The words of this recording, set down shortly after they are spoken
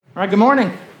All right, good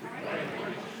morning.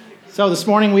 So this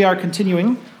morning we are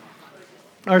continuing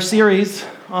our series,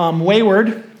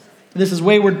 Wayward. This is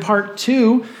Wayward Part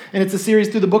 2, and it's a series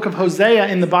through the book of Hosea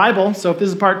in the Bible. So if this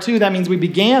is Part 2, that means we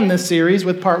began this series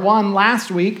with Part 1 last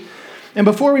week. And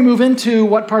before we move into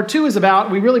what Part 2 is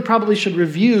about, we really probably should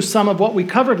review some of what we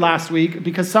covered last week,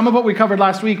 because some of what we covered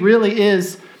last week really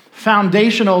is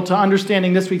foundational to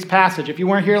understanding this week's passage. If you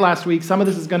weren't here last week, some of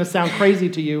this is going to sound crazy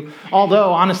to you,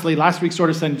 although, honestly, last week sort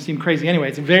of seemed crazy anyway.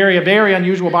 It's a very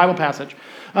unusual Bible passage.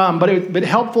 But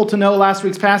helpful to know last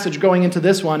week's passage going into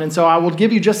this one, and so I will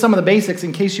give you just some of the basics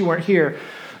in case you weren't here.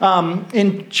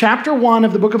 In chapter 1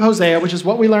 of the book of Hosea, which is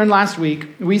what we learned last week,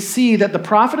 we see that the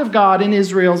prophet of God in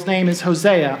Israel's name is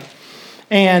Hosea,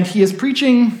 and he is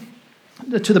preaching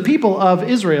to the people of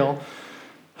Israel.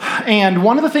 And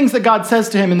one of the things that God says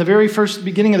to him in the very first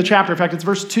beginning of the chapter, in fact, it's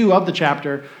verse 2 of the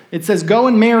chapter, it says, "Go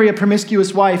and marry a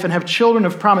promiscuous wife and have children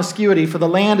of promiscuity, for the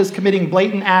land is committing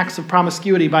blatant acts of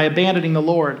promiscuity by abandoning the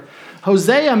Lord."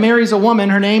 Hosea marries a woman.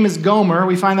 Her name is Gomer.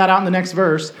 We find that out in the next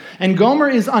verse. And Gomer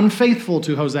is unfaithful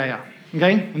to Hosea.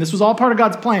 Okay? And this was all part of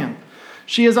God's plan.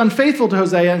 She is unfaithful to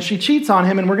Hosea, and she cheats on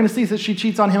him, and we're going to see that she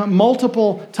cheats on him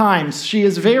multiple times. She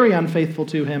is very unfaithful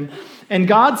to him. And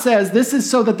God says this is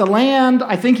so that the land,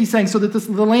 I think he's saying, so that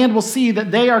the land will see that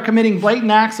they are committing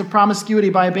blatant acts of promiscuity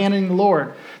by abandoning the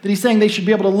Lord. That he's saying they should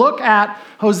be able to look at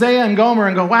Hosea and Gomer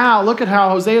and go, wow, look at how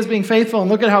Hosea is being faithful and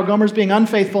look at how Gomer's being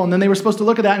unfaithful. And then they were supposed to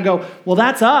look at that and go, well,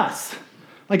 that's us.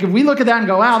 Like if we look at that and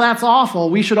go, wow, that's awful,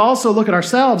 we should also look at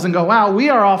ourselves and go, wow, we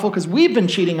are awful because we've been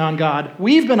cheating on God.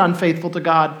 We've been unfaithful to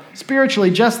God spiritually,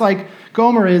 just like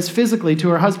Gomer is physically to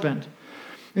her husband.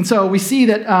 And so we see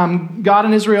that God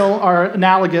and Israel are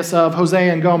analogous of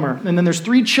Hosea and Gomer. And then there's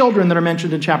 3 children that are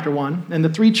mentioned in chapter 1. And the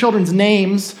 3 children's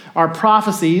names are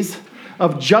prophecies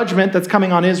of judgment that's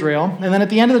coming on Israel. And then at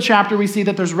the end of the chapter, we see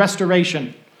that there's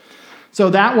restoration. So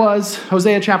that was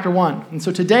Hosea chapter 1. And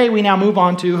so today we now move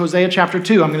on to Hosea chapter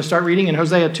 2. I'm going to start reading in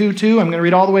Hosea 2:2. I'm going to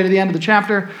read all the way to the end of the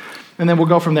chapter, and then we'll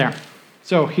go from there.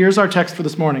 So here's our text for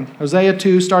this morning. Hosea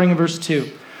 2, starting in verse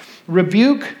 2.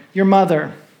 "Rebuke your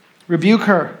mother. Rebuke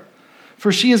her,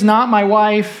 for she is not my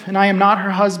wife, and I am not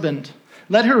her husband.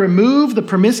 Let her remove the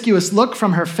promiscuous look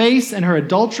from her face and her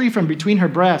adultery from between her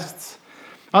breasts.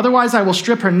 Otherwise I will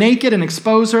strip her naked and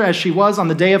expose her as she was on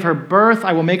the day of her birth.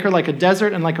 I will make her like a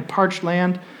desert and like a parched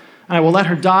land, and I will let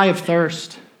her die of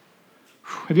thirst."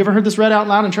 Have you ever heard this read out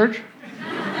loud in church?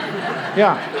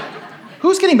 Yeah.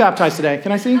 Who's getting baptized today?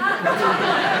 Can I see?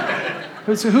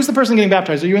 Who's the person getting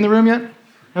baptized? Are you in the room yet?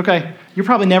 Okay. You're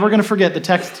probably never going to forget the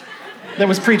text that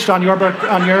was preached on your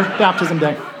baptism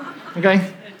day. Okay?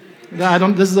 I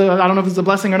don't know if this is a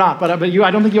blessing or not, but I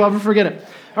don't think you'll ever forget it.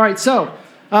 All right, so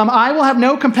I will have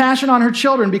no compassion on her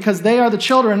children because they are the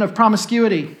children of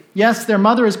promiscuity. Yes, their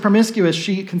mother is promiscuous.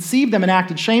 She conceived them and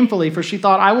acted shamefully, for she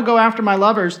thought, I will go after my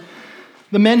lovers,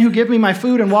 the men who give me my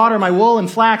food and water, my wool and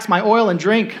flax, my oil and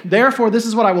drink. Therefore, this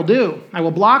is what I will do. I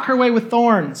will block her way with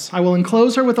thorns. I will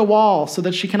enclose her with a wall so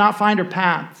that she cannot find her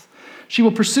paths. She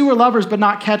will pursue her lovers but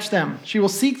not catch them. She will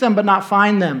seek them but not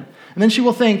find them. And then she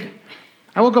will think,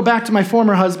 I will go back to my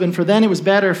former husband, for then it was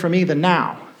better for me than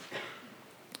now.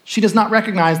 She does not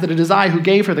recognize that it is I who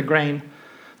gave her the grain,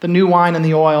 the new wine and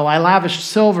the oil. I lavished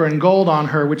silver and gold on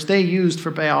her, which they used for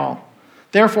Baal.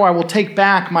 Therefore I will take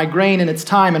back my grain in its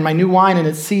time and my new wine in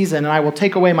its season, and I will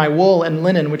take away my wool and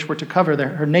linen, which were to cover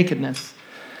her nakedness.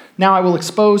 Now I will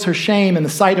expose her shame in the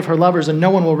sight of her lovers, and no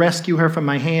one will rescue her from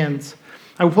my hands.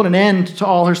 I will put an end to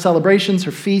all her celebrations,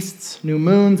 her feasts, new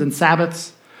moons, and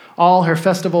Sabbaths, all her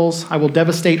festivals. I will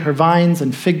devastate her vines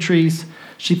and fig trees.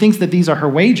 She thinks that these are her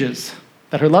wages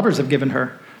that her lovers have given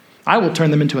her. I will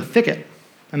turn them into a thicket,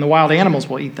 and the wild animals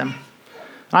will eat them.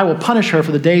 I will punish her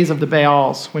for the days of the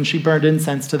Baals, when she burned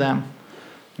incense to them,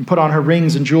 and put on her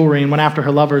rings and jewelry, and went after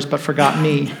her lovers, but forgot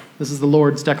me. This is the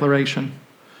Lord's declaration.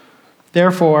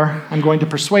 Therefore, I'm going to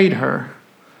persuade her,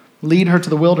 lead her to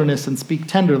the wilderness, and speak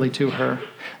tenderly to her.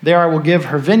 There I will give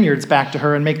her vineyards back to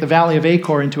her, and make the valley of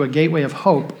Achor into a gateway of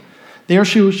hope. There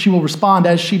she will respond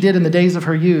as she did in the days of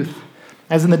her youth,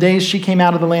 as in the days she came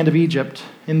out of the land of Egypt.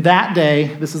 In that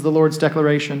day, this is the Lord's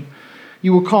declaration,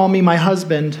 you will call me my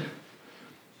husband,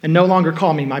 and no longer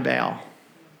call me my Baal.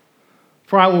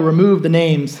 For I will remove the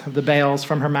names of the Baals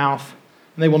from her mouth,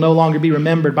 and they will no longer be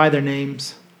remembered by their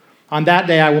names. On that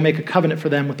day I will make a covenant for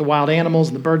them with the wild animals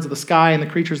and the birds of the sky and the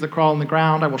creatures that crawl on the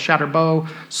ground. I will shatter bow,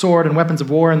 sword, and weapons of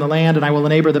war in the land, and I will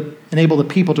enable the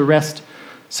people to rest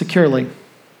securely.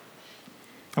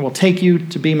 I will take you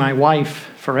to be my wife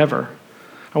forever.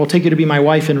 I will take you to be my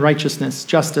wife in righteousness,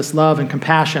 justice, love, and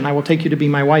compassion. I will take you to be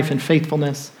my wife in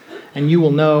faithfulness, and you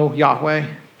will know Yahweh.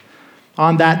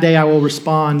 On that day I will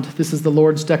respond. This is the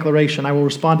Lord's declaration. I will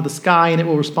respond to the sky, and it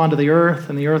will respond to the earth,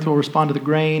 and the earth will respond to the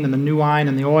grain, and the new wine,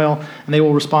 and the oil, and they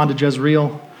will respond to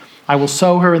Jezreel. I will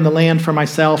sow her in the land for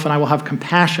myself, and I will have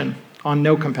compassion on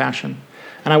no compassion.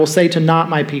 And I will say to not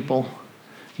my people,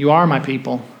 you are my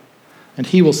people. And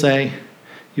he will say,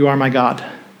 you are my God.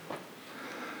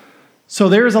 So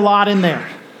there's a lot in there.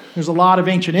 There's a lot of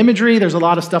ancient imagery. There's a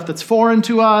lot of stuff that's foreign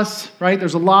to us, right?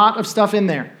 There's a lot of stuff in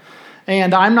there.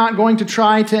 And I'm not going to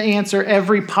try to answer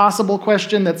every possible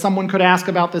question that someone could ask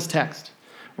about this text.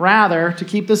 Rather, to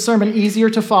keep this sermon easier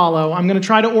to follow, I'm going to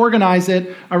try to organize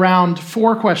it around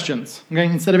 4 questions. Okay?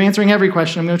 Instead of answering every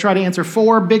question, I'm going to try to answer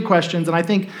 4 big questions, and I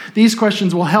think these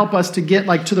questions will help us to get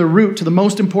to the root, to the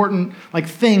most important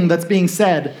thing that's being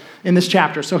said in this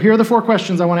chapter. So here are the 4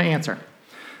 questions I want to answer.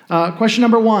 Question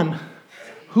number 1,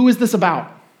 who is this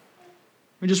about?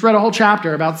 We just read a whole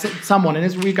chapter about someone,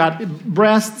 and we've got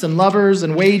breasts and lovers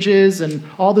and wages and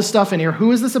all this stuff in here.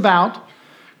 Who is this about?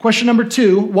 Question number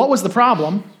 2, what was the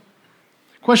problem?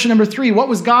 Question number 3, what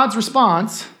was God's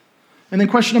response? And then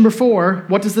question number 4,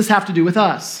 what does this have to do with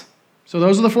us? So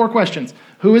those are the 4 questions.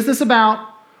 Who is this about?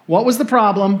 What was the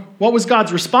problem? What was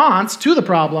God's response to the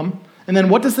problem? And then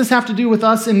what does this have to do with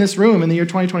us in this room in the year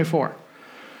 2024?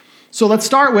 So let's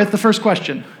start with the first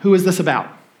question. Who is this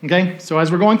about? Okay, so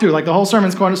as we're going through, the whole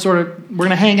sermon's going to we're going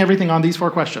to hang everything on these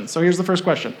 4 questions. So here's the first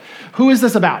question. Who is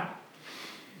this about?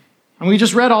 And we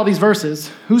just read all these verses.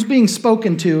 Who's being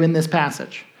spoken to in this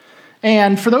passage?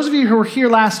 And for those of you who were here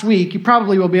last week, you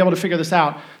probably will be able to figure this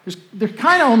out. There's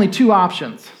kind of only 2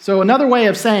 options. So another way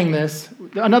of saying this,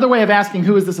 another way of asking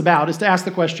who is this about, is to ask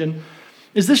the question,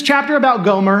 is this chapter about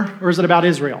Gomer or is it about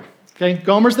Israel? Okay,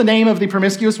 Gomer's the name of the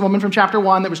promiscuous woman from chapter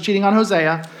 1 that was cheating on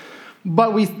Hosea.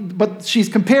 But she's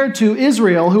compared to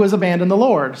Israel, who has abandoned the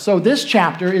Lord. So this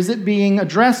chapter, is it being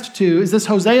addressed to, is this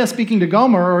Hosea speaking to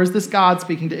Gomer, or is this God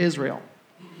speaking to Israel?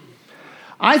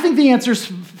 I think the answer is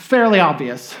fairly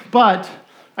obvious, but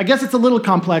I guess it's a little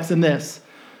complex in this.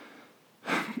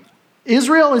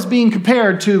 Israel is being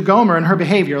compared to Gomer and her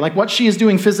behavior, what she is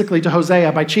doing physically to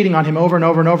Hosea by cheating on him over and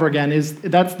over and over again.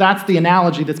 That's the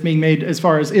analogy that's being made as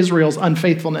far as Israel's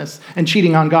unfaithfulness and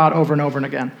cheating on God over and over and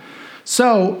again.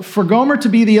 So for Gomer to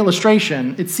be the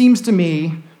illustration, it seems to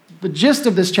me the gist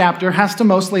of this chapter has to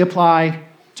mostly apply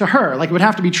to her. It would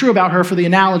have to be true about her for the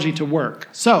analogy to work.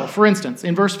 So, for instance,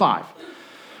 in verse 5,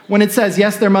 when it says,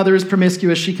 yes, their mother is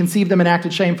promiscuous, she conceived them and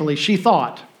acted shamefully, she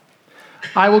thought,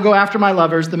 I will go after my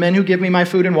lovers, the men who give me my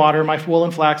food and water, my wool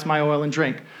and flax, my oil and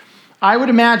drink. I would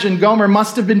imagine Gomer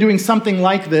must have been doing something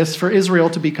like this for Israel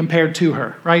to be compared to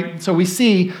her, right? So we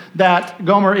see that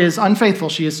Gomer is unfaithful.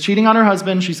 She is cheating on her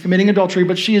husband. She's committing adultery,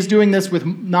 but she is doing this with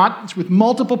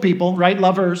multiple people, right?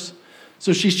 Lovers.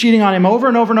 So she's cheating on him over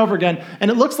and over and over again. And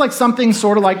it looks like something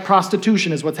sort of like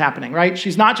prostitution is what's happening, right?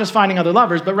 She's not just finding other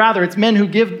lovers, but rather it's men who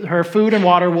give her food and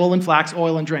water, wool and flax,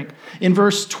 oil and drink. In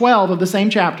verse 12 of the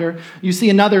same chapter, you see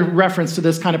another reference to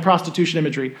this kind of prostitution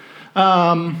imagery.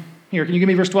 Here, can you give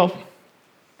me verse 12?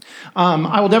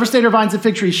 I will devastate her vines and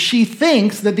fig trees. She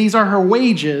thinks that these are her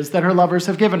wages that her lovers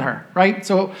have given her, right?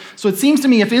 So it seems to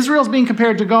me if Israel's being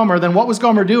compared to Gomer, then what was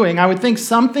Gomer doing? I would think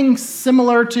something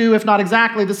similar to, if not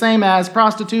exactly the same as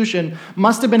prostitution,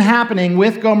 must have been happening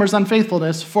with Gomer's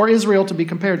unfaithfulness for Israel to be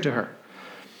compared to her.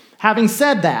 Having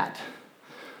said that,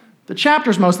 the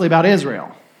chapter's mostly about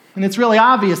Israel. And it's really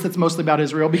obvious it's mostly about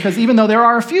Israel because even though there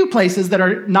are a few places that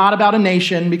are not about a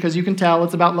nation, because you can tell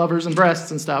it's about lovers and breasts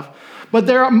and stuff, but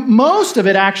most of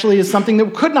it actually is something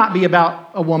that could not be about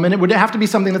a woman. It would have to be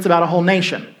something that's about a whole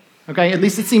nation. Okay, at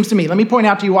least it seems to me. Let me point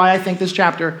out to you why I think this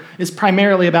chapter is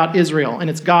primarily about Israel, and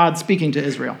it's God speaking to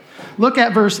Israel. Look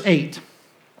at verse 8.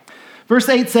 Verse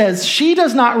 8 says, she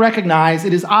does not recognize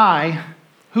it is I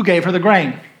who gave her the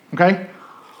grain. Okay?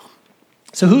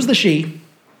 So who's the she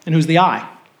and who's the I?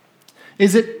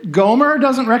 Is it Gomer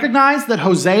doesn't recognize that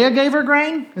Hosea gave her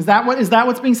grain? Is that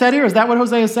what's being said here? Is that what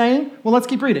Hosea is saying? Well, let's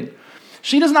keep reading.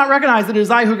 She does not recognize that it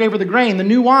is I who gave her the grain, the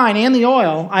new wine, and the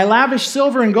oil. I lavished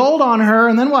silver and gold on her,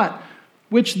 and then what?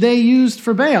 Which they used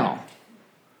for Baal.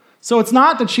 So it's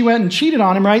not that she went and cheated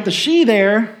on him, right? The she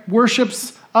there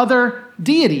worships other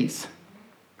deities.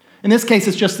 In this case,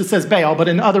 it says Baal, but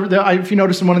if you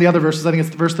notice in one of the other verses, I think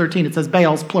it's verse 13, it says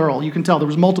Baal's plural. You can tell there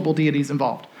was multiple deities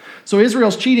involved. So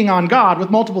Israel's cheating on God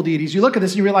with multiple deities. You look at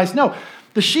this and you realize, no,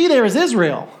 the she there is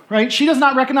Israel, right? She does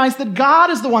not recognize that God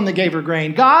is the one that gave her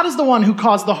grain. God is the one who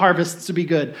caused the harvests to be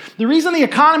good. The reason the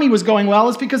economy was going well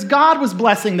is because God was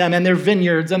blessing them and their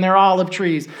vineyards and their olive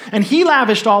trees. And he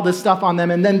lavished all this stuff on them,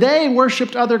 and then they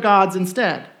worshipped other gods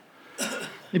instead.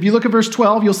 If you look at verse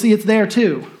 12, you'll see it's there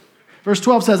too. Verse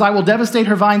 12 says, I will devastate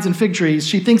her vines and fig trees.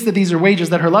 She thinks that these are wages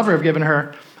that her lover have given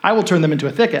her. I will turn them into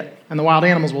a thicket, and the wild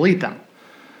animals will eat them.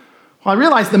 Well, I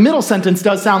realize the middle sentence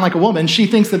does sound like a woman. She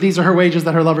thinks that these are her wages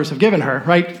that her lovers have given her,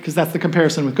 right? Because that's the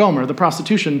comparison with Gomer, the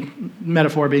prostitution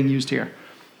metaphor being used here.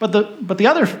 But the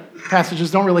other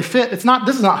passages don't really fit. This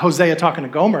is not Hosea talking to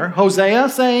Gomer. Hosea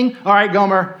saying, all right,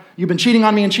 Gomer, you've been cheating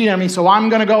on me, so I'm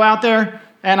going to go out there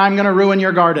and I'm going to ruin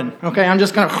your garden. Okay, I'm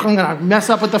going to mess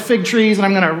up with the fig trees and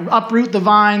I'm going to uproot the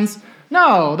vines.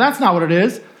 No, that's not what it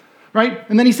is, right?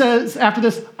 And then he says after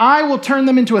this, I will turn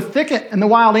them into a thicket and the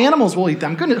wild animals will eat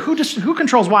them. Goodness, who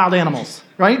controls wild animals,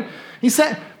 right? He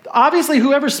said, obviously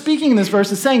whoever's speaking in this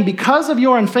verse is saying, because of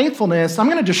your unfaithfulness, I'm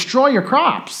going to destroy your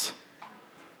crops.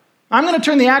 I'm going to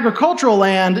turn the agricultural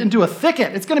land into a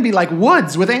thicket. It's going to be like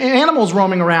woods with animals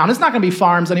roaming around. It's not going to be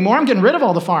farms anymore. I'm getting rid of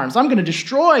all the farms. I'm going to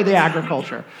destroy the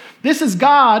agriculture. This is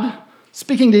God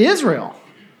speaking to Israel,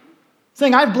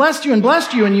 saying, I've blessed you,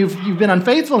 and you've been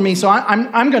unfaithful to me, so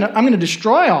I'm going to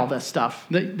destroy all this stuff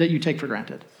that you take for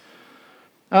granted.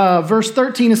 Verse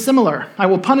 13 is similar. I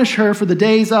will punish her for the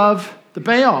days of the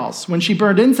Baals, when she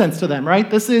burned incense to them, right?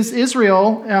 This is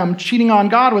Israel cheating on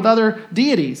God with other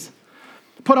deities.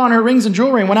 Put on her rings and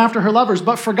jewelry and went after her lovers,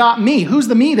 but forgot me. Who's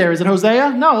the me there? Is it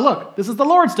Hosea? No, look, this is the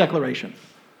Lord's declaration.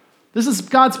 This is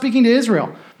God speaking to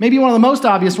Israel. Maybe one of the most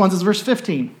obvious ones is verse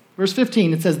 15. Verse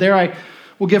 15, it says, there I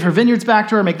will give her vineyards back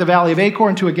to her, make the valley of Achor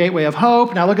into a gateway of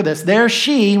hope. Now look at this. There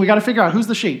she, we got to figure out who's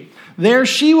the she. There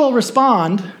she will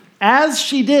respond as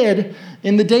she did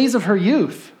in the days of her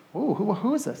youth. Ooh,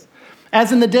 who is this?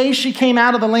 As in the days she came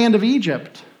out of the land of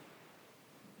Egypt.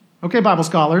 Okay, Bible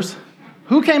scholars.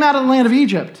 Who came out of the land of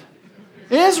Egypt?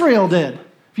 Israel did.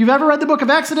 If you've ever read the book of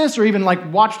Exodus or even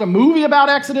watched a movie about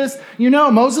Exodus, you know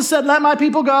Moses said, let my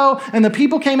people go, and the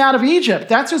people came out of Egypt.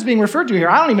 That's who's being referred to here.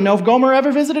 I don't even know if Gomer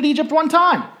ever visited Egypt one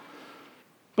time.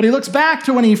 But he looks back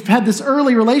to when he had this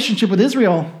early relationship with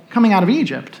Israel coming out of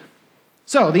Egypt.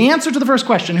 So the answer to the first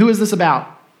question, who is this about?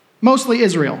 Mostly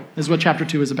Israel is what chapter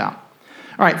 2 is about.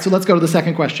 All right, so let's go to the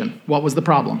second question. What was the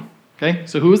problem? Okay,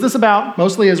 so who is this about?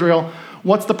 Mostly Israel.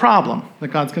 What's the problem that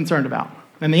God's concerned about?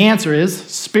 And the answer is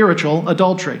spiritual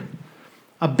adultery,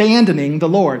 abandoning the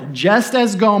Lord. Just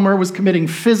as Gomer was committing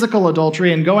physical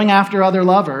adultery and going after other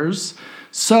lovers,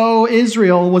 so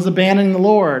Israel was abandoning the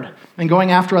Lord and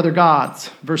going after other gods.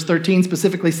 Verse 13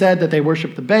 specifically said that they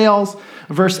worshiped the Baals.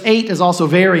 Verse 8 is also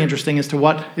very interesting as to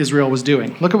what Israel was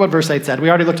doing. Look at what verse 8 said. We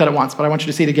already looked at it once, but I want you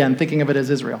to see it again, thinking of it as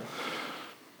Israel.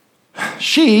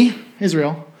 She,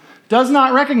 Israel, does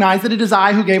not recognize that it is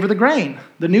I who gave her the grain,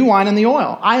 the new wine, and the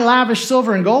oil. I lavished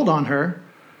silver and gold on her,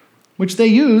 which they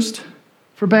used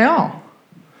for Baal.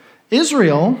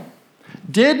 Israel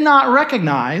did not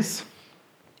recognize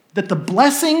that the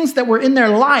blessings that were in their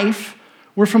life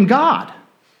were from God,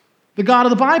 the God of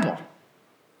the Bible.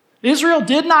 Israel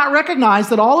did not recognize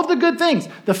that all of the good things,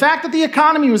 the fact that the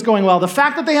economy was going well, the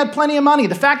fact that they had plenty of money,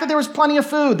 the fact that there was plenty of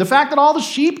food, the fact that all the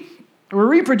sheep were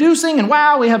reproducing, and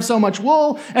wow, we have so much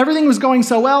wool. Everything was going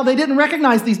so well. They didn't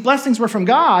recognize these blessings were from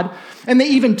God, and they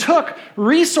even took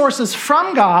resources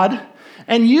from God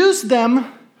and used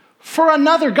them for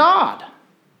another God.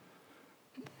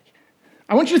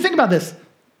 I want you to think about this.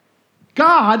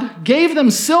 God gave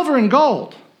them silver and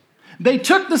gold. They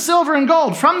took the silver and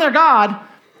gold from their God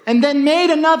and then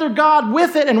made another God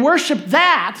with it and worshiped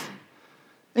that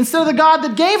instead of the God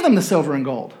that gave them the silver and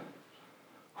gold.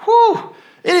 Whew!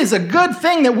 It is a good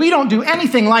thing that we don't do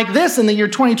anything like this in the year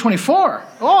 2024.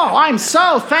 Oh, I'm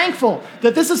so thankful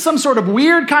that this is some sort of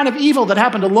weird kind of evil that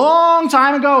happened a long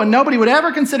time ago and nobody would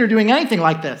ever consider doing anything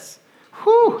like this.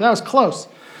 Whew, that was close.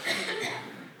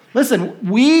 Listen,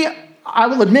 I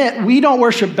will admit, we don't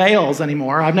worship Baals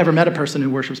anymore. I've never met a person who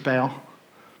worships Baal.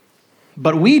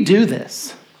 But we do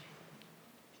this.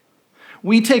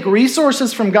 We take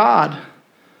resources from God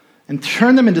and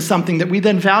turn them into something that we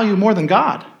then value more than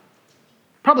God.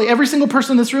 Probably every single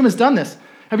person in this room has done this.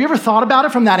 Have you ever thought about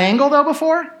it from that angle, though,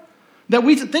 before? That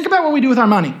we think about what we do with our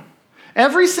money.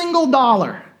 Every single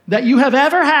dollar that you have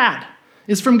ever had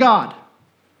is from God.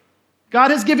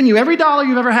 God has given you every dollar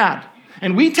you've ever had.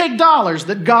 And we take dollars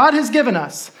that God has given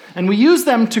us, and we use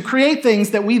them to create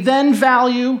things that we then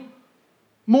value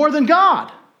more than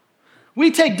God. We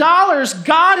take dollars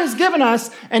God has given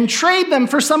us and trade them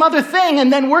for some other thing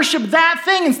and then worship that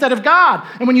thing instead of God.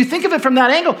 And when you think of it from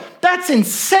that angle, that's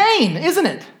insane, isn't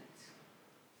it?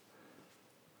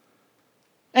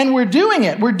 And we're doing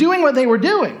it. We're doing what they were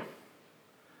doing.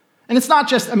 And it's not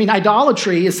just,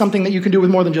 idolatry is something that you can do with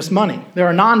more than just money. There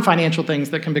are non-financial things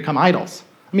that can become idols.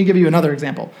 Let me give you another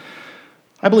example.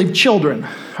 I believe children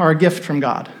are a gift from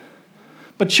God.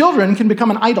 But children can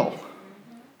become an idol.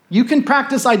 You can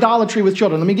practice idolatry with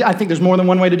children. I think there's more than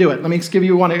one way to do it. Let me just give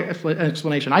you one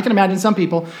explanation. I can imagine some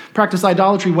people practice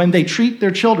idolatry when they treat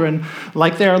their children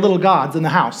like they are little gods in the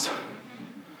house.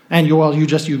 And you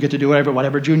get to do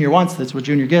whatever Junior wants. That's what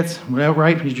Junior gets. Whatever,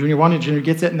 right? Junior wanted, Junior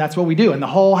gets it, and that's what we do. And the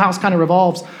whole house kind of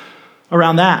revolves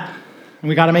around that. And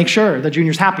we got to make sure that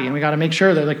Junior's happy, and we got to make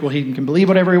sure that he can believe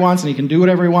whatever he wants, and he can do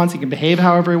whatever he wants, he can behave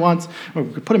however he wants. We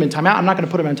could put him in timeout. I'm not going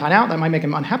to put him in timeout. That might make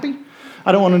him unhappy.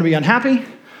 I don't want him to be unhappy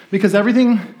because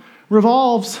everything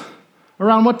revolves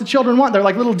around what the children want. They're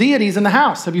like little deities in the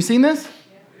house. Have you seen this?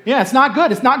 Yeah, it's not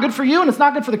good. It's not good for you, and it's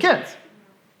not good for the kids.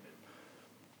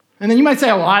 And then you might say,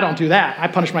 oh, well, I don't do that. I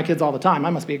punish my kids all the time. I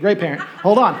must be a great parent.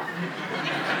 Hold on.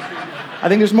 I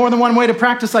think there's more than one way to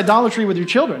practice idolatry with your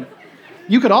children.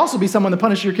 You could also be someone that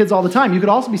punishes your kids all the time. You could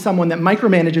also be someone that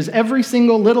micromanages every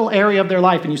single little area of their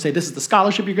life. And you say, this is the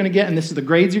scholarship you're going to get, and this is the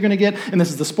grades you're going to get, and this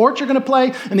is the sports you're going to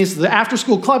play, and this is the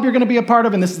after-school club you're going to be a part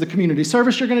of, and this is the community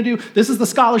service you're going to do. This is the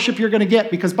scholarship you're going to get,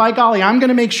 because by golly, I'm going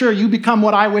to make sure you become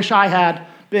what I wish I had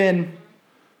been.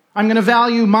 I'm going to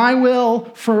value my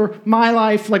will for my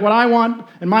life, like what I want,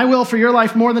 and my will for your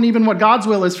life more than even what God's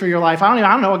will is for your life. I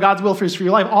don't know what God's will is for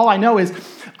your life. All I know is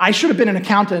I should have been an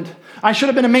accountant. I should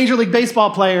have been a Major League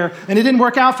Baseball player, and it didn't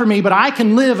work out for me, but I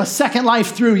can live a second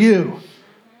life through you.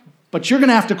 But you're going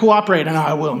to have to cooperate, and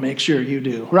I will make sure you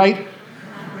do, right?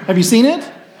 Have you seen it?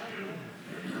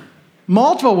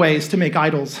 Multiple ways to make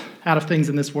idols out of things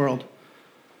in this world.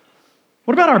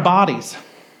 What about our bodies?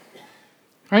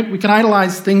 Right? We can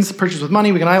idolize things purchased with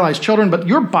money. We can idolize children, but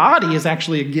your body is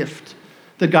actually a gift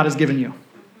that God has given you.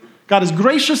 God has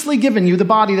graciously given you the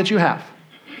body that you have.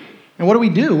 And what do we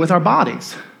do with our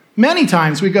bodies? Many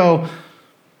times we go,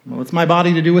 well, it's my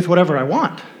body to do with whatever I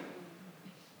want. I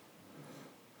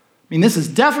mean, this is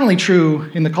definitely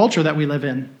true in the culture that we live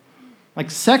in.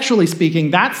 Like, sexually speaking,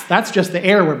 that's just the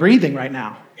air we're breathing right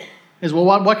now. Is, well,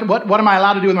 what am I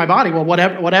allowed to do with my body? Well,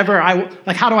 whatever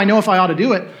how do I know if I ought to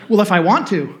do it? Well, if I want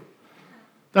to.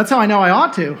 That's how I know I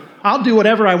ought to. I'll do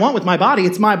whatever I want with my body.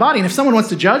 It's my body. And if someone wants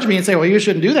to judge me and say, well, you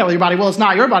shouldn't do that with your body, well, it's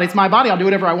not your body. It's my body. I'll do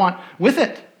whatever I want with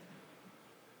it.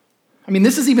 I mean,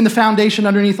 this is even the foundation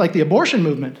underneath like the abortion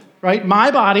movement, right? My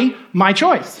body, my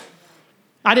choice.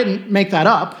 I didn't make that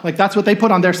up. Like, that's what they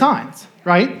put on their signs,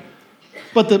 right?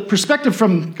 But the perspective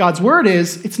from God's word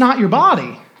is, it's not your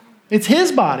body. It's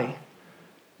his body.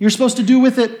 You're supposed to do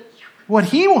with it what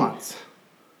he wants.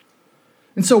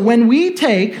 And so when we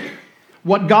take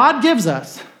what God gives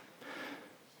us,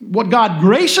 what God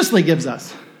graciously gives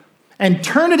us, and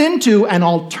turn it into an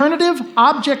alternative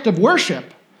object of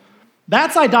worship,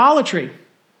 that's idolatry.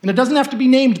 And it doesn't have to be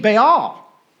named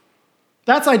Baal.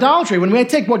 That's idolatry. When we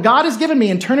take what God has given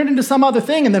me and turn it into some other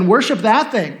thing and then worship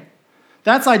that thing,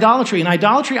 that's idolatry. And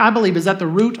idolatry, I believe, is at the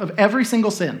root of every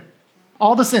single sin.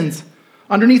 All the sins.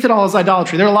 Underneath it all is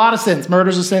idolatry. There are a lot of sins.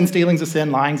 Murder's a sin, stealing's a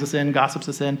sin, lying's a sin, gossip's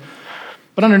a sin.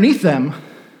 But underneath them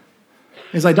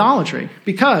is idolatry.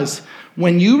 Because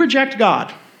when you reject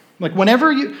God, like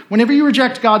whenever you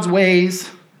reject God's ways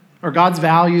or God's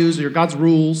values or God's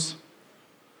rules,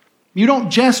 you don't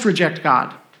just reject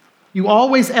God. You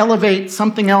always elevate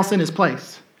something else in his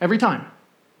place, every time.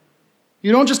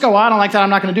 You don't just go, I don't like that, I'm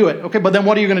not going to do it. Okay, but then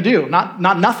what are you going to do? Not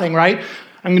nothing, right?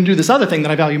 I'm going to do this other thing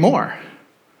that I value more.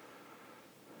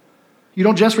 You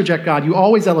don't just reject God. You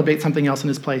always elevate something else in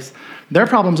his place. Their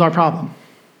problem's our problem.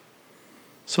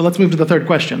 So let's move to the third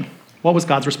question. What was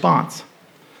God's response?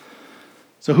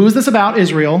 So who is this about?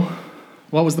 Israel.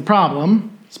 What was the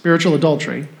problem? Spiritual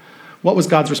adultery. What was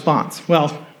God's response?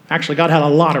 Well, actually, God had a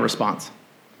lot of response.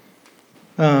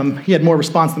 He had more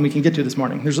response than we can get to this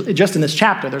morning. Just in this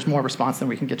chapter, there's more response than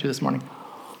we can get to this morning.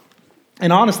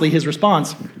 And honestly, his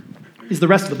response is the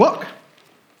rest of the book.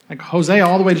 Like Hosea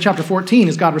all the way to chapter 14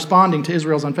 is God responding to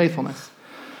Israel's unfaithfulness.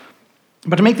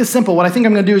 But to make this simple, what I think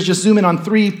I'm going to do is just zoom in on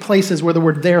 3 places where the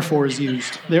word therefore is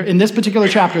used. In this particular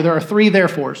chapter, there are 3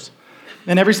 therefores.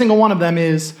 And every single one of them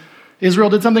is Israel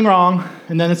did something wrong,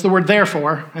 and then it's the word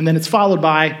therefore, and then it's followed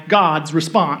by God's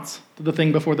response to the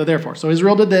thing before the therefore. So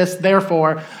Israel did this,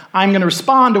 therefore, I'm going to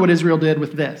respond to what Israel did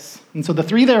with this. And so the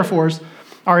 3 therefores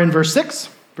are in verse 6,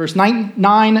 verse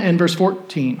 9, and verse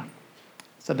 14.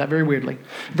 Said that very weirdly.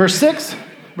 Verse 6,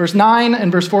 verse 9,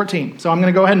 and verse 14. So I'm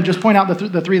going to go ahead and just point out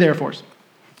the 3 therefores.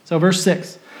 So verse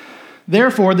 6.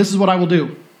 Therefore, this is what I will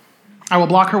do. I will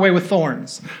block her way with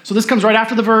thorns. So this comes right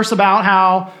after the verse about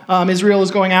how Israel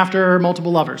is going after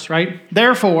multiple lovers, right?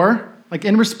 Therefore, like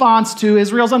in response to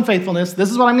Israel's unfaithfulness, this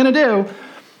is what I'm going to do.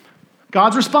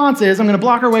 God's response is, I'm going to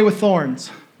block her way with thorns.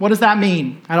 What does that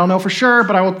mean? I don't know for sure,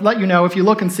 but I will let you know. If you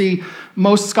look and see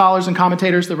most scholars and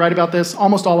commentators that write about this,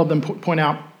 almost all of them point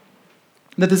out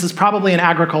that this is probably an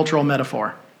agricultural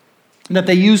metaphor. that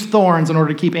they used thorns in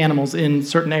order to keep animals in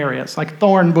certain areas. Like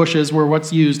thorn bushes were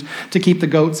what's used to keep the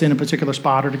goats in a particular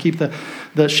spot or to keep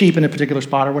the sheep in a particular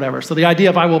spot or whatever. So the idea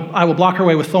of I will block her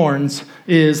way with thorns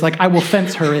is like I will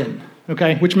fence her in,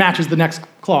 okay, which matches the next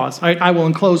clause. I will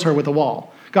enclose her with a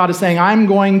wall. God is saying I'm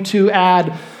going to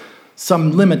add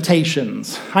some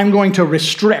limitations. I'm going to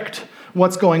restrict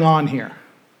what's going on here.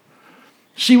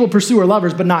 She will pursue her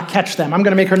lovers but not catch them. I'm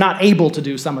going to make her not able to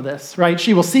do some of this, right?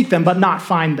 She will seek them but not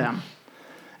find them.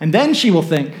 And then she will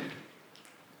think,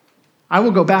 I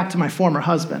will go back to my former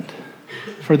husband,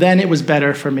 for then it was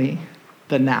better for me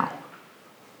than now.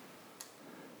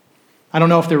 I don't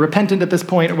know if they're repentant at this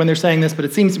point or when they're saying this, but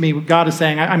it seems to me God is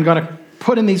saying, I'm going to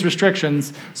put in these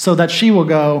restrictions so that she will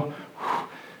go,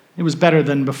 it was better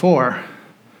than before.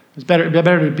 It was better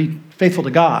to be faithful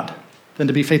to God than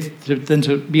to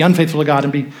be unfaithful to God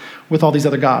and be with all these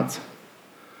other gods.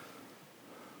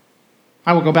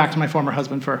 I will go back to my former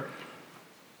husband, for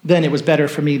then it was better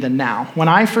for me than now. When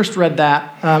I first read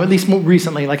that, at least more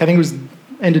recently, like I think it was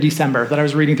end of December that I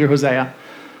was reading through Hosea.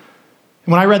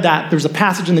 And when I read that, there's a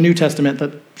passage in the New Testament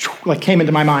that like came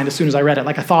into my mind as soon as I read it.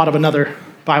 Like I thought of another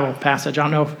Bible passage. I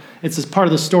don't know if it's as part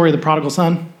of the story of the prodigal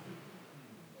son.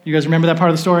 You guys remember that part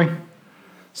of the story?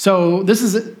 So this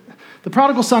is the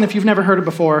prodigal son, if you've never heard it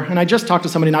before, and I just talked to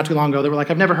somebody not too long ago, they were like,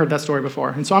 I've never heard that story before.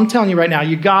 And so I'm telling you right now,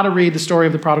 you got to read the story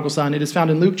of the prodigal son. It is found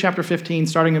in Luke chapter 15,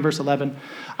 starting in verse 11.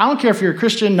 I don't care if you're a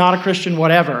Christian, not a Christian,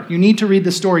 whatever. You need to read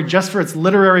this story just for its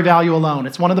literary value alone.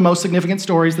 It's one of the most significant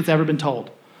stories that's ever been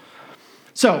told.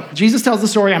 So Jesus tells the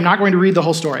story. I'm not going to read the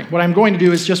whole story. What I'm going to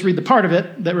do is just read the part of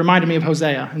it that reminded me of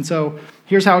Hosea. And so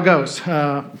here's how it goes.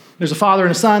 There's a father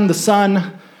and a son. The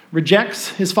son rejects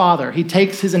his father. He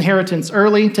takes his inheritance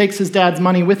early, takes his dad's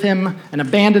money with him, and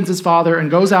abandons his father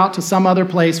and goes out to some other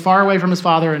place far away from his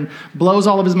father and blows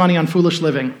all of his money on foolish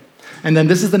living. And then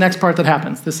this is the next part that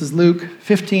happens. This is Luke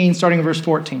 15, starting in verse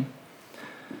 14.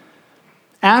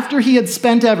 After he had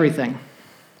spent everything,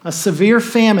 a severe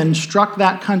famine struck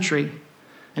that country,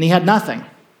 and he had nothing.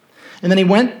 And then he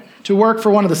went to work for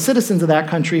one of the citizens of that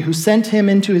country who sent him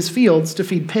into his fields to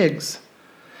feed pigs.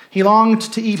 He longed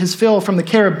to eat his fill from the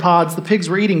carob pods the pigs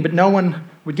were eating, but no one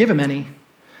would give him any.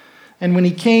 And when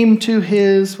he came to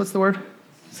his,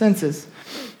 senses,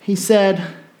 he said,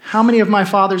 how many of my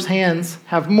father's hands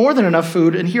have more than enough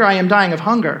food, and here I am dying of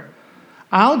hunger?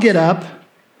 I'll get up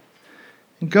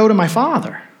and go to my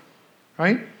father,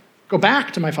 right? Go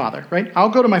back to my father, right? I'll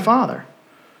go to my father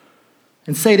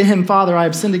and say to him, Father, I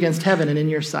have sinned against heaven and in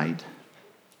your sight.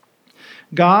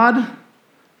 God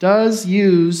does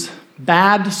use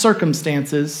bad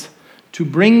circumstances to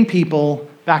bring people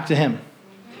back to him.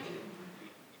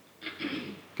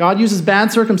 God uses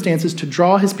bad circumstances to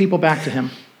draw his people back to him.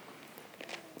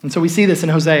 And so we see this in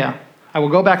Hosea. I will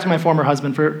go back to my former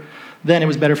husband, for then it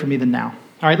was better for me than now.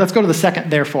 All right, let's go to the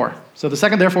second therefore. So the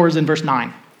second therefore is in verse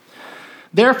 9.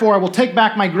 Therefore, I will take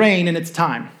back my grain in its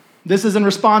time. This is in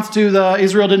response to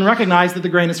Israel didn't recognize that the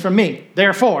grain is from me.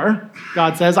 Therefore,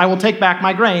 God says, I will take back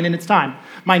my grain in its time,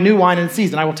 my new wine in its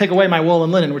season. I will take away my wool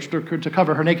and linen, which to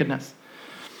cover her nakedness.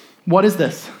 What is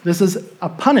this? This is a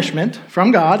punishment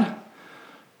from God.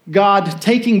 God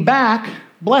taking back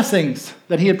blessings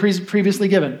that he had previously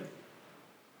given.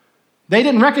 They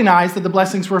didn't recognize that the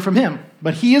blessings were from him,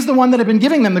 but he is the one that had been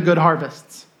giving them the good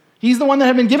harvests. He's the one that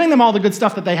had been giving them all the good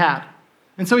stuff that they had.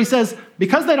 And so he says,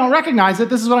 because they don't recognize it,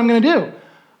 this is what I'm going to do.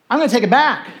 I'm going to take it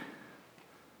back.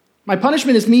 My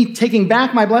punishment is me taking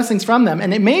back my blessings from them.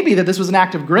 And it may be that this was an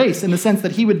act of grace in the sense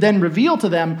that he would then reveal to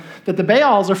them that the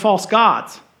Baals are false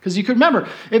gods. Because you could remember,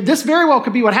 if this very well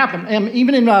could be what happened. And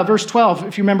even in verse 12,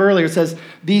 if you remember earlier, it says,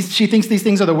 she thinks these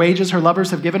things are the wages her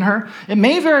lovers have given her. It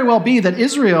may very well be that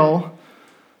Israel,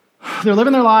 they're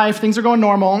living their life, things are going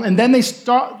normal, and then they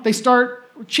start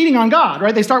cheating on God,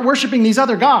 right? They start worshiping these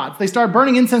other gods. They start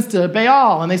burning incense to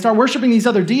Baal, and they start worshiping these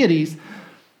other deities.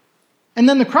 And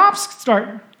then the crops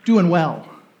start doing well.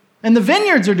 And the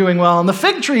vineyards are doing well, and the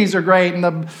fig trees are great, and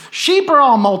the sheep are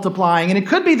all multiplying. And it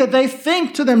could be that they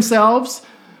think to themselves,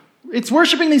 it's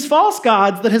worshiping these false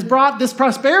gods that has brought this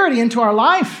prosperity into our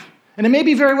life. And it may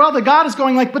be very well that God is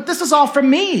going like, but this is all from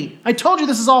me. I told you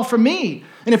this is all from me.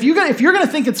 And if you're going to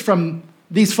think it's from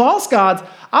these false gods,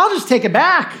 I'll just take it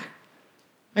back.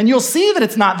 And you'll see that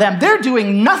it's not them. They're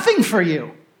doing nothing for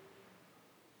you.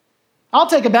 I'll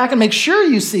take it back and make sure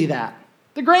you see that.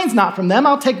 The grain's not from them.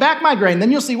 I'll take back my grain.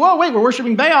 Then you'll see, whoa, wait, we're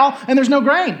worshiping Baal and there's no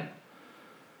grain.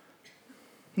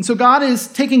 And so God is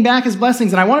taking back his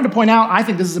blessings. And I wanted to point out, I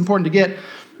think this is important to get,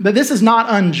 that this is not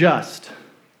unjust.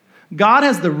 God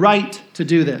has the right to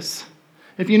do this.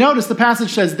 If you notice, the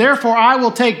passage says, therefore I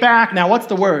will take back, now what's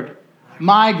the word?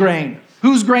 My grain.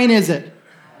 Whose grain is it?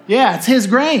 Yeah, it's his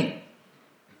grain.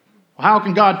 Well, how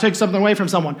can God take something away from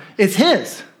someone? It's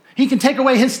his. He can take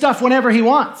away his stuff whenever he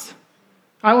wants.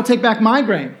 I will take back my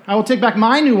grain. I will take back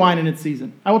my new wine in its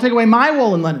season. I will take away my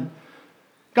wool and linen.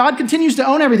 God continues to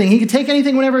own everything. He can take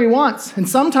anything whenever he wants. And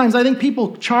sometimes I think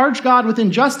people charge God with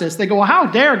injustice. They go, well, how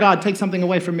dare God take something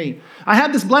away from me? I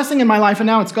had this blessing in my life and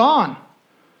now it's gone.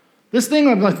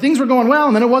 Things were going well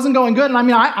and then it wasn't going good.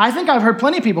 And I think I've heard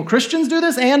plenty of people, Christians do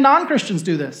this and non-Christians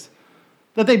do this,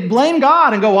 that they blame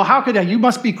God and go, well, how could you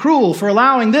must be cruel for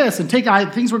allowing this and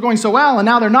things were going so well and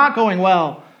now they're not going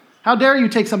well. How dare you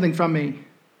take something from me?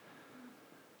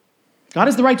 God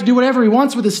has the right to do whatever he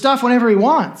wants with his stuff whenever he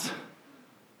wants.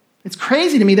 It's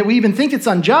crazy to me that we even think it's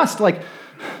unjust. Like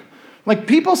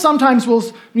people sometimes will,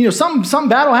 some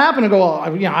bad will happen and go, well,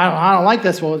 I don't like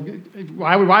this. Well,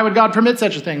 why would God permit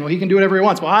such a thing? Well, he can do whatever he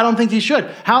wants. Well, I don't think he should.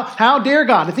 How dare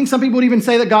God? I think some people would even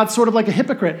say that God's sort of like a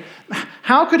hypocrite.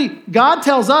 How could he? God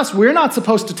tells us we're not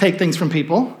supposed to take things from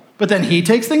people, but then he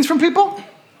takes things from people.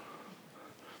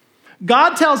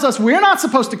 God tells us we're not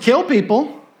supposed to kill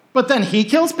people, but then he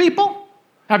kills people.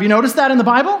 Have you noticed that in the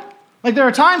Bible? Like there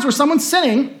are times where someone's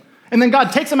sinning and then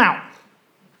God takes them out.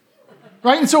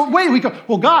 Right? And so we go,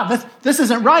 well, God, this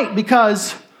isn't right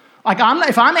because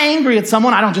if I'm angry at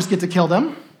someone, I don't just get to kill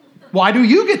them. Why do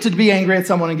you get to be angry at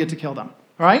someone and get to kill them?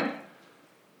 All right?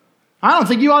 I don't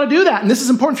think you ought to do that. And this is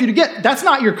important for you to get. That's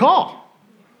not your call.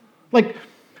 Like,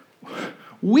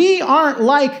 we aren't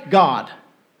like God.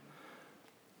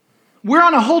 We're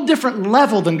on a whole different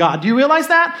level than God. Do you realize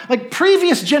that? Like,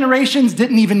 previous generations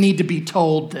didn't even need to be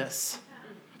told this.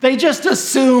 They just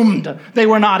assumed they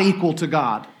were not equal to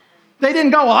God. They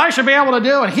didn't go, well, I should be able to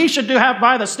do and he should have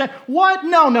by the state. What?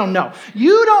 No.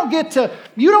 You don't get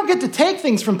to take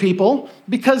things from people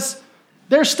because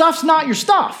their stuff's not your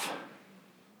stuff.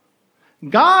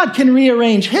 God can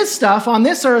rearrange his stuff on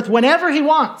this earth whenever he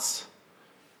wants.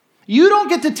 You don't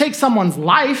get to take someone's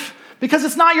life because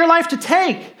it's not your life to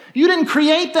take. You didn't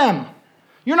create them.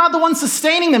 You're not the one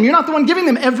sustaining them. You're not the one giving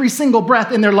them every single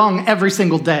breath in their lung every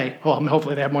single day. Well,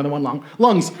 hopefully they have more than one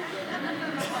lungs.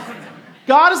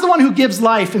 God is the one who gives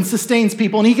life and sustains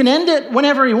people, and he can end it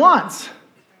whenever he wants.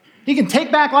 He can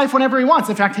take back life whenever he wants.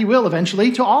 In fact, he will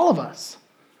eventually to all of us.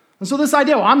 And so this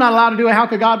idea, well, I'm not allowed to do it. How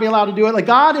could God be allowed to do it? Like,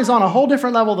 God is on a whole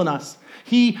different level than us.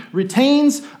 He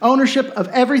retains ownership of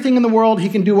everything in the world. He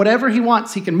can do whatever he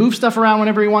wants. He can move stuff around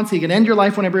whenever he wants. He can end your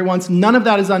life whenever he wants. None of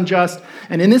that is unjust.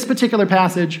 And in this particular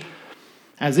passage,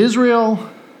 as Israel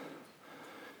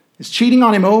is cheating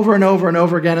on him over and over and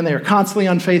over again, and they are constantly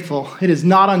unfaithful, it is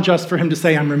not unjust for him to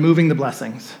say, I'm removing the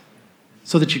blessings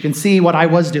so that you can see what I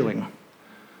was doing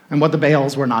and what the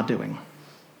Baals were not doing.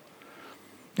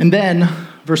 And then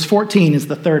verse 14 is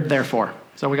the third therefore.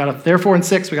 So we got a therefore in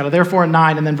 6, we got a therefore in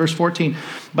 9, and then verse 14.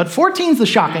 But 14 is the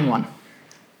shocking one.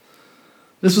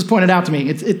 This was pointed out to me.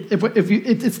 It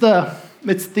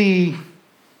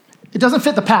doesn't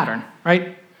fit the pattern,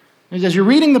 right? As you're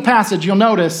reading the passage, you'll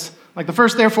notice, like the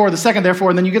first therefore, the second therefore,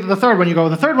 and then you get to the third one, you go,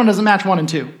 the third one doesn't match 1 and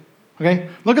 2. Okay?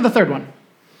 Look at the third one.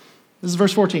 This is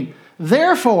verse 14.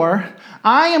 Therefore,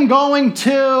 I am going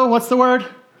to, what's the word?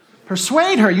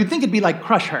 Persuade her. You'd think it'd be like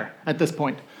crush her at this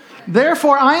point.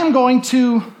 Therefore, I am going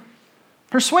to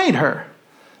persuade her,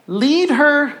 lead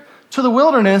her to the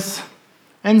wilderness,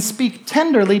 and speak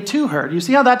tenderly to her. Do you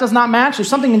see how that does not match? There's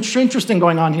something interesting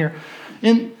going on here.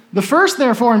 In the first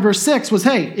therefore in verse 6 was,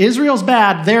 hey, Israel's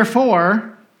bad,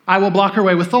 therefore I will block her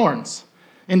way with thorns.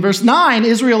 In verse 9,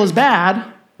 Israel is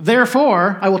bad,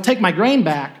 therefore I will take my grain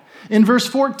back. In verse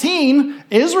 14,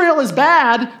 Israel is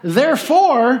bad,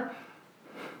 therefore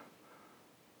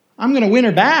I'm going to win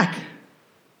her back.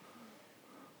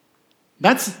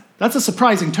 That's a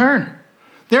surprising turn.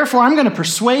 Therefore, I'm going to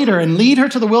persuade her and lead her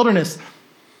to the wilderness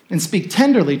and speak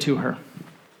tenderly to her.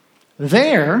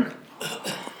 There,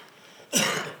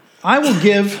 I will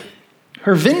give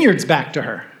her vineyards back to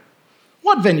her.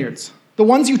 What vineyards? The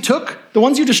ones you took? The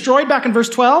ones you destroyed back in verse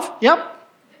 12? Yep.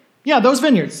 Yeah, those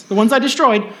vineyards. The ones I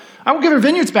destroyed. I will give her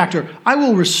vineyards back to her. I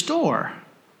will restore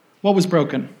what was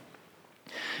broken.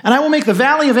 And I will make the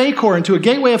valley of Achor into a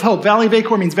gateway of hope. Valley of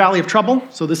Achor means valley of trouble.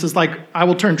 So this is like, I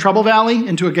will turn Trouble Valley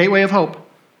into a gateway of hope.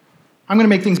 I'm going to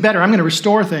make things better. I'm going to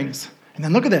restore things. And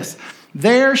then look at this.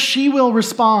 There she will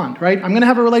respond, right? I'm going to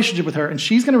have a relationship with her, and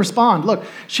she's going to respond. Look,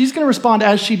 she's going to respond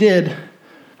as she did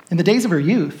in the days of her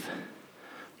youth,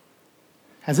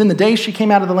 as in the day she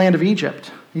came out of the land of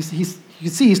Egypt. You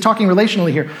can see he's talking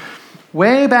relationally here.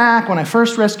 Way back when I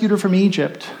first rescued her from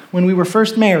Egypt, when we were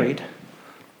first married,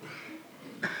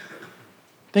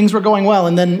 things were going well,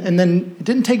 and then it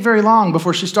didn't take very long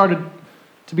before she started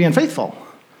to be unfaithful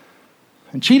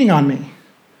and cheating on me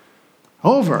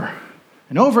over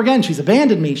And over again, she's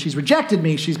abandoned me, she's rejected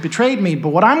me, she's betrayed me. But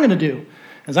what I'm going to do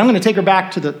is I'm going to take her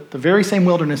back to the very same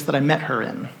wilderness that I met her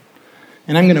in.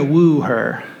 And I'm going to woo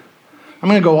her. I'm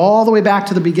going to go all the way back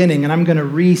to the beginning, and I'm going to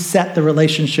reset the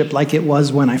relationship like it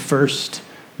was when I first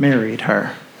married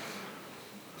her.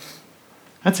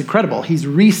 That's incredible. He's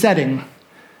resetting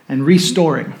and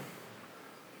restoring.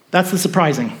 That's the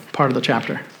surprising part of the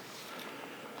chapter.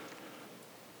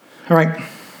 All right,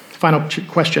 final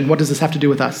question. What does this have to do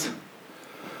with us?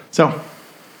 So, can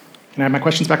I have my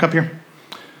questions back up here?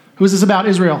 Who is this about?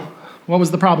 Israel. What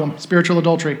was the problem? Spiritual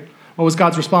adultery. What was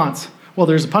God's response? Well,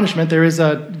 there's a punishment. There is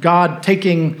a God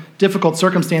taking difficult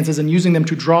circumstances and using them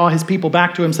to draw his people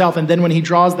back to himself. And then when he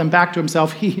draws them back to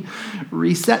himself, he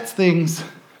resets things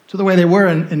to the way they were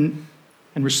and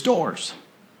restores.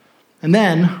 And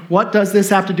then, what does this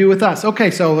have to do with us?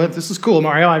 Okay, so this is cool,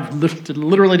 Mario. I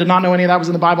literally did not know any of that was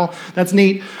in the Bible. That's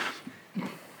neat.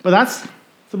 But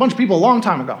it's a bunch of people a long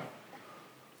time ago.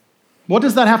 What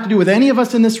does that have to do with any of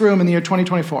us in this room in the year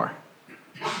 2024?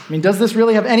 I mean, does this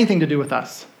really have anything to do with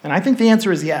us? And I think the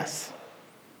answer is yes.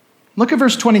 Look at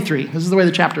verse 23. This is the way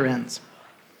the chapter ends.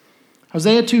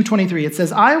 Hosea 2:23. It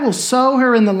says, I will sow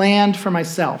her in the land for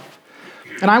myself,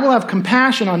 and I will have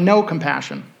compassion on no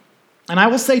compassion. And I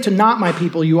will say to not my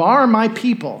people, you are my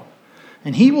people.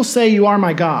 And he will say, you are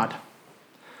my God.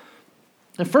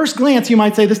 At first glance, you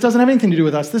might say, this doesn't have anything to do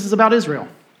with us. This is about Israel.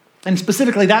 And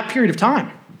specifically that period of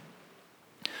time.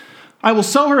 I will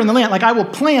sow her in the land, like I will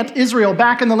plant Israel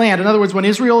back in the land. In other words, when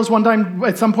Israel is one time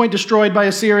at some point destroyed by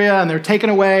Assyria and they're taken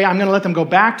away, I'm going to let them go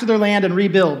back to their land and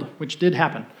rebuild, which did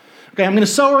happen. Okay, I'm going to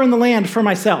sow her in the land for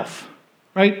myself,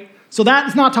 right? So that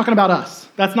is not talking about us.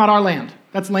 That's not our land.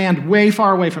 That's land way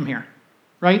far away from here,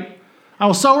 right? I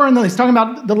will sow her in the land. He's talking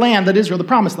about the land that Israel, the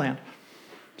promised land.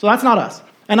 So that's not us.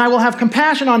 And I will have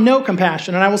compassion on no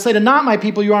compassion. And I will say to not my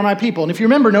people, you are my people. And if you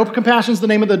remember, no compassion is the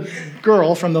name of the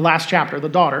girl from the last chapter, the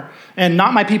daughter. And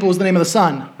not my people was the name of the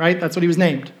son, right? That's what he was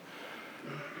named.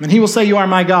 And he will say, you are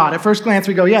my God. At first glance,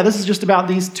 we go, yeah, this is just about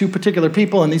these two particular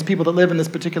people and these people that live in this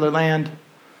particular land.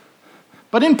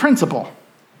 But in principle,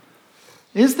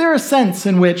 is there a sense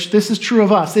in which this is true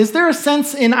of us? Is there a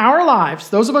sense in our lives,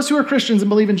 those of us who are Christians and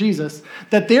believe in Jesus,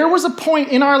 that there was a point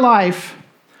in our life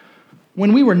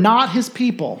when we were not his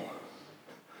people,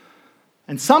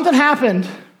 and something happened,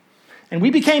 and we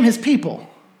became his people?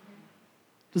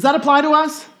 Does that apply to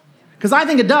us? Because I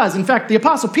think it does. In fact, the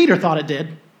Apostle Peter thought it did.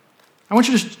 I want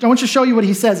you to show you what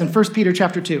he says in 1 Peter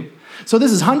chapter 2. So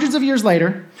this is hundreds of years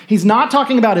later. He's not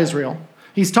talking about Israel.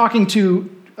 He's talking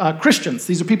to Christians.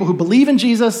 These are people who believe in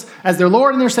Jesus as their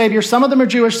Lord and their Savior. Some of them are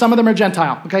Jewish, some of them are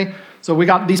Gentile, okay? So we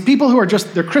got these people who are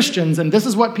they're Christians, and this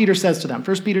is what Peter says to them.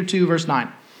 1 Peter 2, verse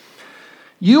 9.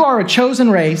 You are a chosen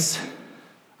race,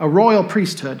 a royal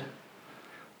priesthood,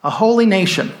 a holy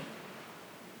nation.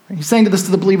 He's saying to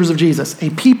the believers of Jesus,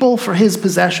 a people for his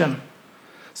possession,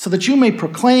 so that you may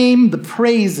proclaim the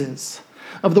praises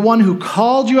of the one who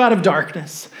called you out of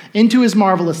darkness into his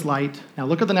marvelous light. Now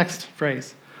look at the next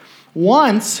phrase.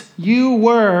 Once you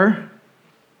were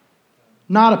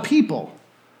not a people,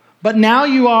 but now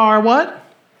you are what?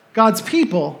 God's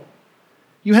people.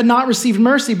 You had not received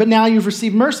mercy, but now you've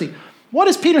received mercy. What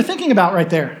is Peter thinking about right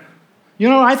there? You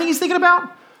know what I think he's thinking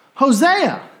about?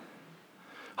 Hosea.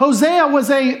 Hosea was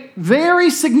a very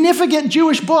significant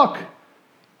Jewish book.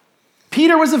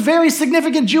 Peter was a very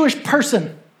significant Jewish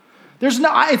person.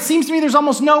 It seems to me there's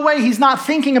almost no way he's not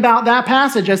thinking about that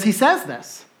passage as he says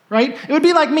this, right? It would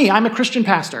be like me. I'm a Christian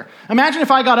pastor. Imagine if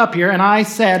I got up here and I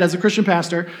said as a Christian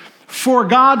pastor, for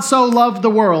God so loved the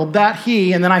world that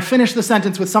he, and then I finished the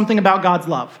sentence with something about God's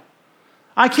love.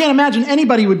 I can't imagine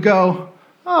anybody would go,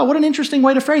 oh, what an interesting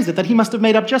way to phrase it that he must have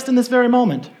made up just in this very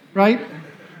moment, right?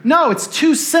 No, it's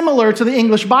too similar to the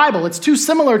English Bible. It's too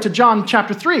similar to John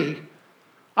chapter 3.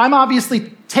 I'm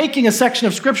obviously taking a section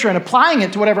of Scripture and applying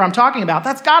it to whatever I'm talking about.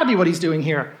 That's got to be what he's doing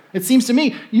here. It seems to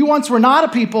me, you once were not a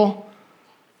people,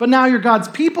 but now you're God's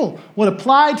people. What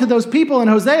applied to those people in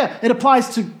Hosea, it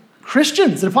applies to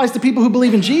Christians. It applies to people who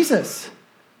believe in Jesus.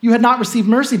 You had not received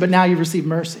mercy, but now you've received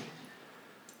mercy.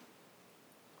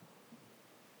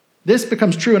 This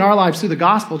becomes true in our lives through the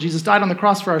gospel. Jesus died on the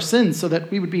cross for our sins so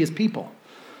that we would be his people.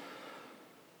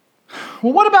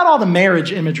 Well, what about all the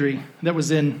marriage imagery that was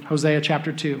in Hosea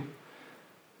chapter 2?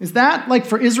 Is that like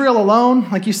for Israel alone?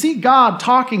 Like you see God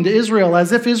talking to Israel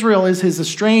as if Israel is his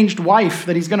estranged wife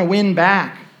that he's going to win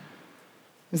back.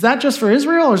 Is that just for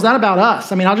Israel or is that about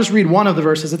us? I mean, I'll just read one of the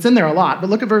verses. It's in there a lot, but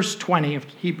look at verse 20 of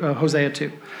Hosea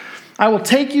 2. I will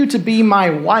take you to be my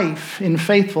wife in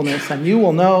faithfulness and you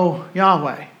will know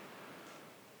Yahweh.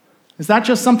 Is that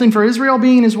just something for Israel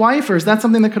being his wife or is that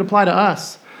something that could apply to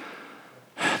us?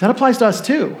 That applies to us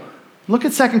too. Look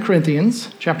at 2 Corinthians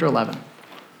chapter 11.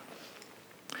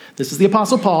 This is the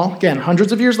Apostle Paul, again,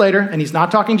 hundreds of years later, and he's not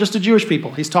talking just to Jewish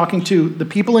people. He's talking to the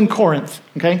people in Corinth,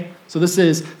 okay? So this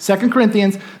is 2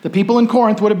 Corinthians. The people in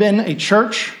Corinth would have been a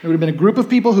church. It would have been a group of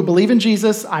people who believe in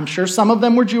Jesus. I'm sure some of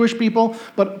them were Jewish people,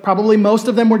 but probably most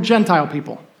of them were Gentile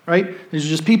people, right? These are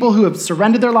just people who have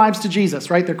surrendered their lives to Jesus,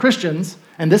 right? They're Christians,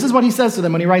 and this is what he says to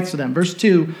them when he writes to them. Verse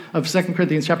 2 of 2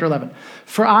 Corinthians chapter 11.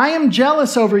 For I am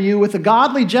jealous over you with a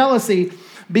godly jealousy,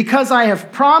 because I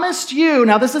have promised you,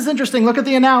 now this is interesting, look at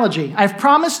the analogy. I've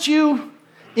promised you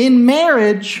in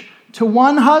marriage to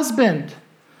one husband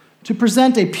to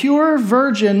present a pure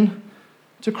virgin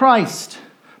to Christ.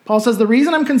 Paul says, the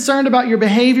reason I'm concerned about your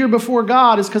behavior before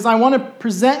God is because I want to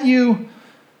present you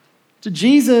to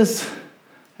Jesus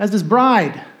as his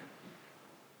bride.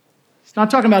 He's not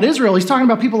talking about Israel, he's talking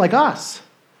about people like us.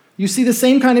 You see the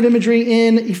same kind of imagery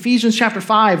in Ephesians chapter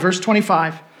 5, verse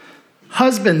 25.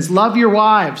 Husbands, love your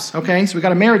wives. Okay, so we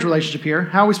got a marriage relationship here.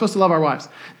 How are we supposed to love our wives?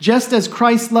 Just as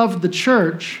Christ loved the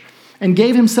church and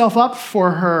gave himself up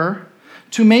for her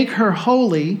to make her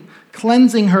holy,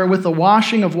 cleansing her with the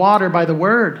washing of water by the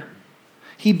word.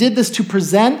 He did this to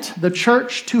present the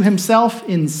church to himself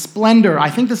in splendor. I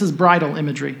think this is bridal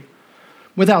imagery.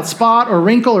 Without spot or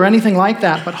wrinkle or anything like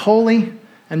that, but holy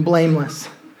and blameless.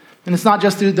 And it's not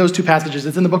just those two passages.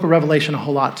 It's in the book of Revelation a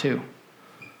whole lot too.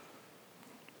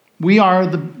 We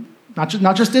are not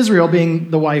just Israel being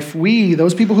the wife. We,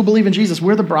 those people who believe in Jesus,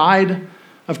 we're the bride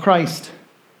of Christ.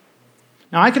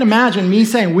 Now, I can imagine me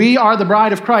saying we are the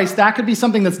bride of Christ. That could be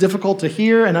something that's difficult to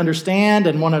hear and understand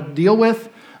and want to deal with,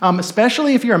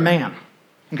 especially if you're a man.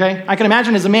 Okay? I can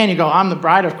imagine as a man, you go, I'm the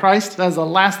bride of Christ. That's the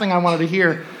last thing I wanted to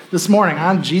hear this morning.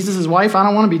 I'm Jesus' wife. I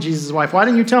don't want to be Jesus' wife. Why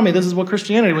didn't you tell me this is what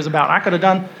Christianity was about? I could have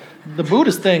done the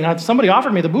Buddhist thing. Somebody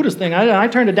offered me the Buddhist thing. I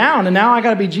turned it down, and now I got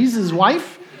to be Jesus'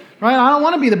 wife? Right? I don't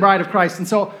want to be the bride of Christ. And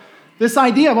so this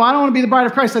idea of, well, I don't want to be the bride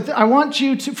of Christ, I want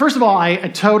you to, first of all, I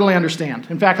totally understand.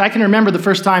 In fact, I can remember the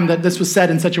first time that this was said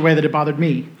in such a way that it bothered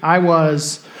me. I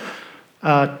was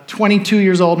 22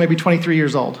 years old, maybe 23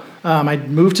 years old. I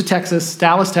moved to Texas,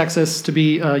 Dallas, Texas, to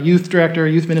be a youth director,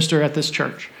 a youth minister at this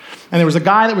church. And there was a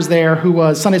guy that was there who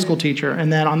was Sunday school teacher,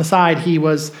 and then on the side, he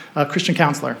was a Christian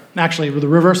counselor. Actually, the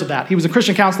reverse of that. He was a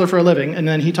Christian counselor for a living, and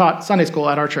then he taught Sunday school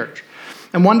at our church.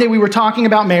 And one day we were talking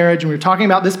about marriage, and we were talking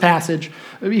about this passage,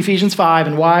 Ephesians 5,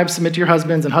 and wives, submit to your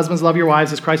husbands, and husbands, love your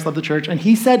wives as Christ loved the church. And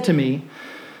he said to me,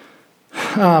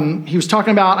 he was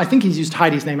talking about, I think he's used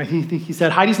Heidi's name. He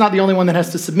said, Heidi's not the only one that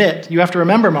has to submit. You have to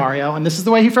remember, Mario, and this is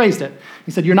the way he phrased it.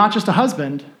 He said, you're not just a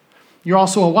husband, you're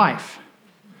also a wife.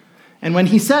 And when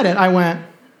he said it, I went,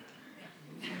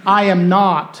 I am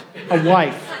not a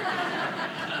wife.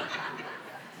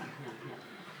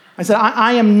 I said,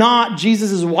 I am not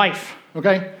Jesus' wife.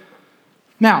 Okay?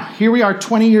 Now, here we are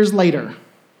 20 years later.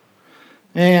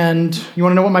 And you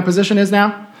want to know what my position is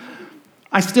now?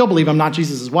 I still believe I'm not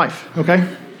Jesus' wife, okay?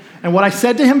 And what I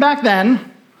said to him back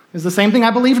then is the same thing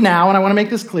I believe now, and I want to make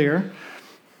this clear.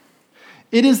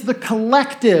 It is the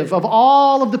collective of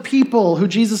all of the people who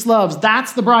Jesus loves.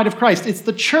 That's the bride of Christ. It's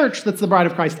the church that's the bride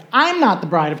of Christ. I'm not the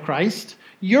bride of Christ.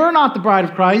 You're not the bride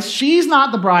of Christ. She's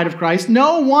not the bride of Christ.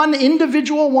 No one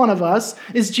individual one of us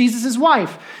is Jesus'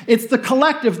 wife. It's the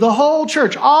collective, the whole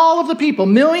church, all of the people,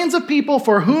 millions of people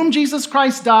for whom Jesus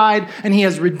Christ died, and he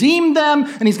has redeemed them,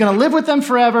 and he's going to live with them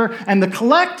forever. And the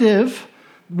collective,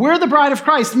 we're the bride of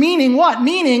Christ. Meaning what?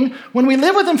 Meaning when we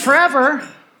live with him forever,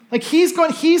 like he's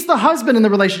the husband in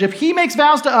the relationship. He makes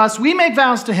vows to us. We make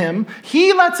vows to him.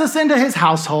 He lets us into his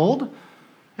household,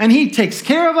 and he takes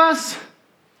care of us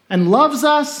and loves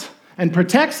us and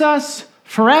protects us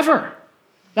forever.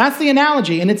 That's the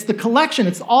analogy, and it's the collection.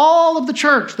 It's all of the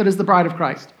church that is the bride of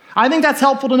Christ. I think that's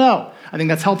helpful to know. I think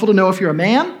that's helpful to know if you're a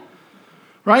man,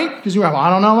 right? Because you're like, well, I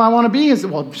don't know who I want to be.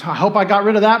 Well, I hope I got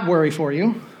rid of that worry for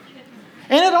you.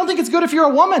 And I don't think it's good if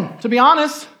you're a woman, to be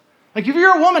honest. Like if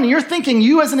you're a woman and you're thinking,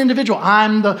 you as an individual,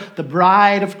 I'm the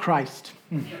bride of Christ.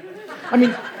 I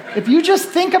mean, if you just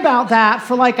think about that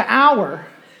for like an hour,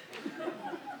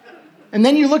 and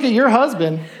then you look at your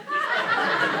husband,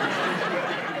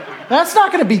 that's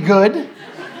not going to be good.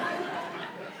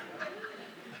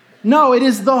 No, it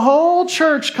is the whole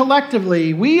church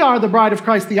collectively. We are the bride of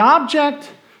Christ, the object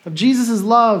of Jesus'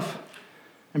 love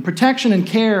and protection and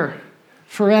care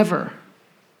forever.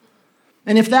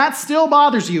 And if that still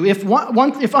bothers you, if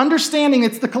understanding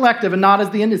it's the collective and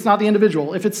it's not the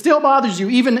individual, if it still bothers you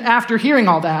even after hearing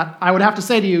all that, I would have to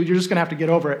say to you, you're just going to have to get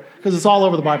over it because it's all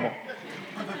over the Bible.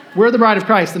 We're the bride of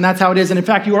Christ, and that's how it is. And in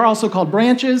fact, you are also called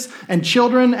branches and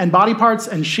children and body parts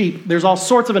and sheep. There's all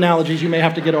sorts of analogies you may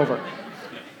have to get over.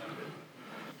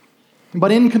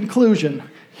 But in conclusion,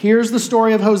 here's the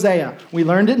story of Hosea. We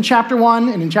learned it in chapter 1,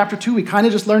 and in chapter 2, we kind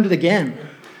of just learned it again.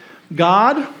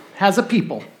 God has a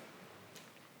people.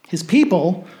 His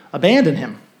people abandon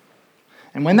him.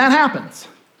 And when that happens,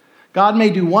 God may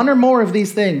do one or more of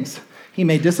these things. He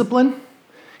may discipline.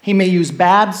 He may use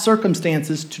bad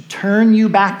circumstances to turn you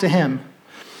back to him.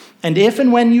 And if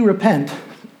and when you repent,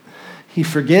 he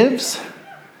forgives,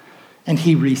 and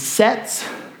he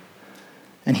resets,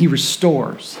 and he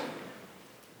restores.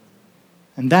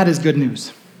 And that is good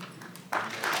news.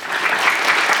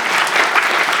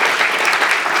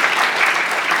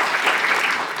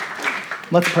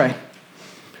 Let's pray.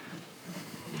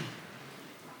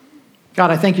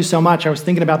 God, I thank you so much. I was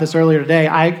thinking about this earlier today.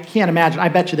 I can't imagine. I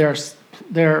bet you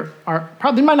there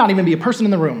might not even be a person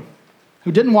in the room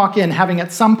who didn't walk in having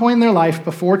at some point in their life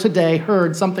before today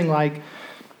heard something like,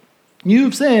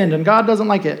 "You've sinned and God doesn't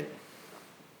like it."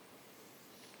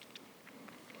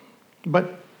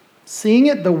 But seeing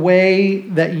it the way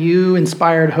that you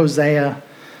inspired Hosea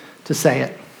to say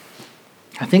it,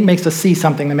 I think makes us see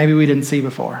something that maybe we didn't see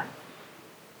before.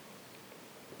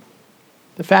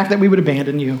 The fact that we would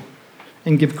abandon you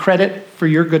and give credit for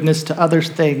your goodness to other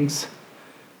things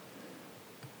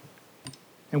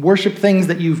and worship things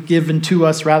that you've given to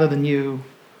us rather than you,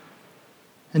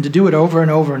 and to do it over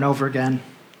and over and over again,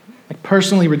 like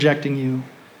personally rejecting you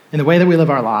in the way that we live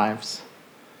our lives.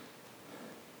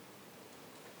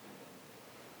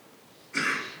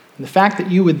 And the fact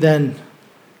that you would then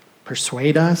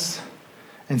persuade us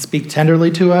and speak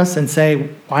tenderly to us and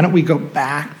say, why don't we go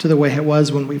back to the way it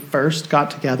was when we first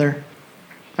got together?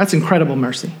 That's incredible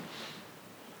mercy.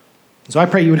 So I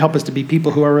pray you would help us to be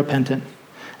people who are repentant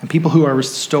and people who are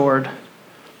restored.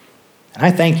 And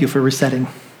I thank you for resetting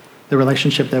the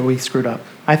relationship that we screwed up.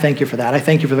 I thank you for that. I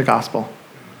thank you for the gospel.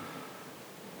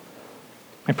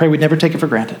 I pray we'd never take it for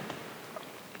granted.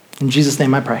 In Jesus'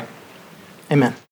 name I pray. Amen.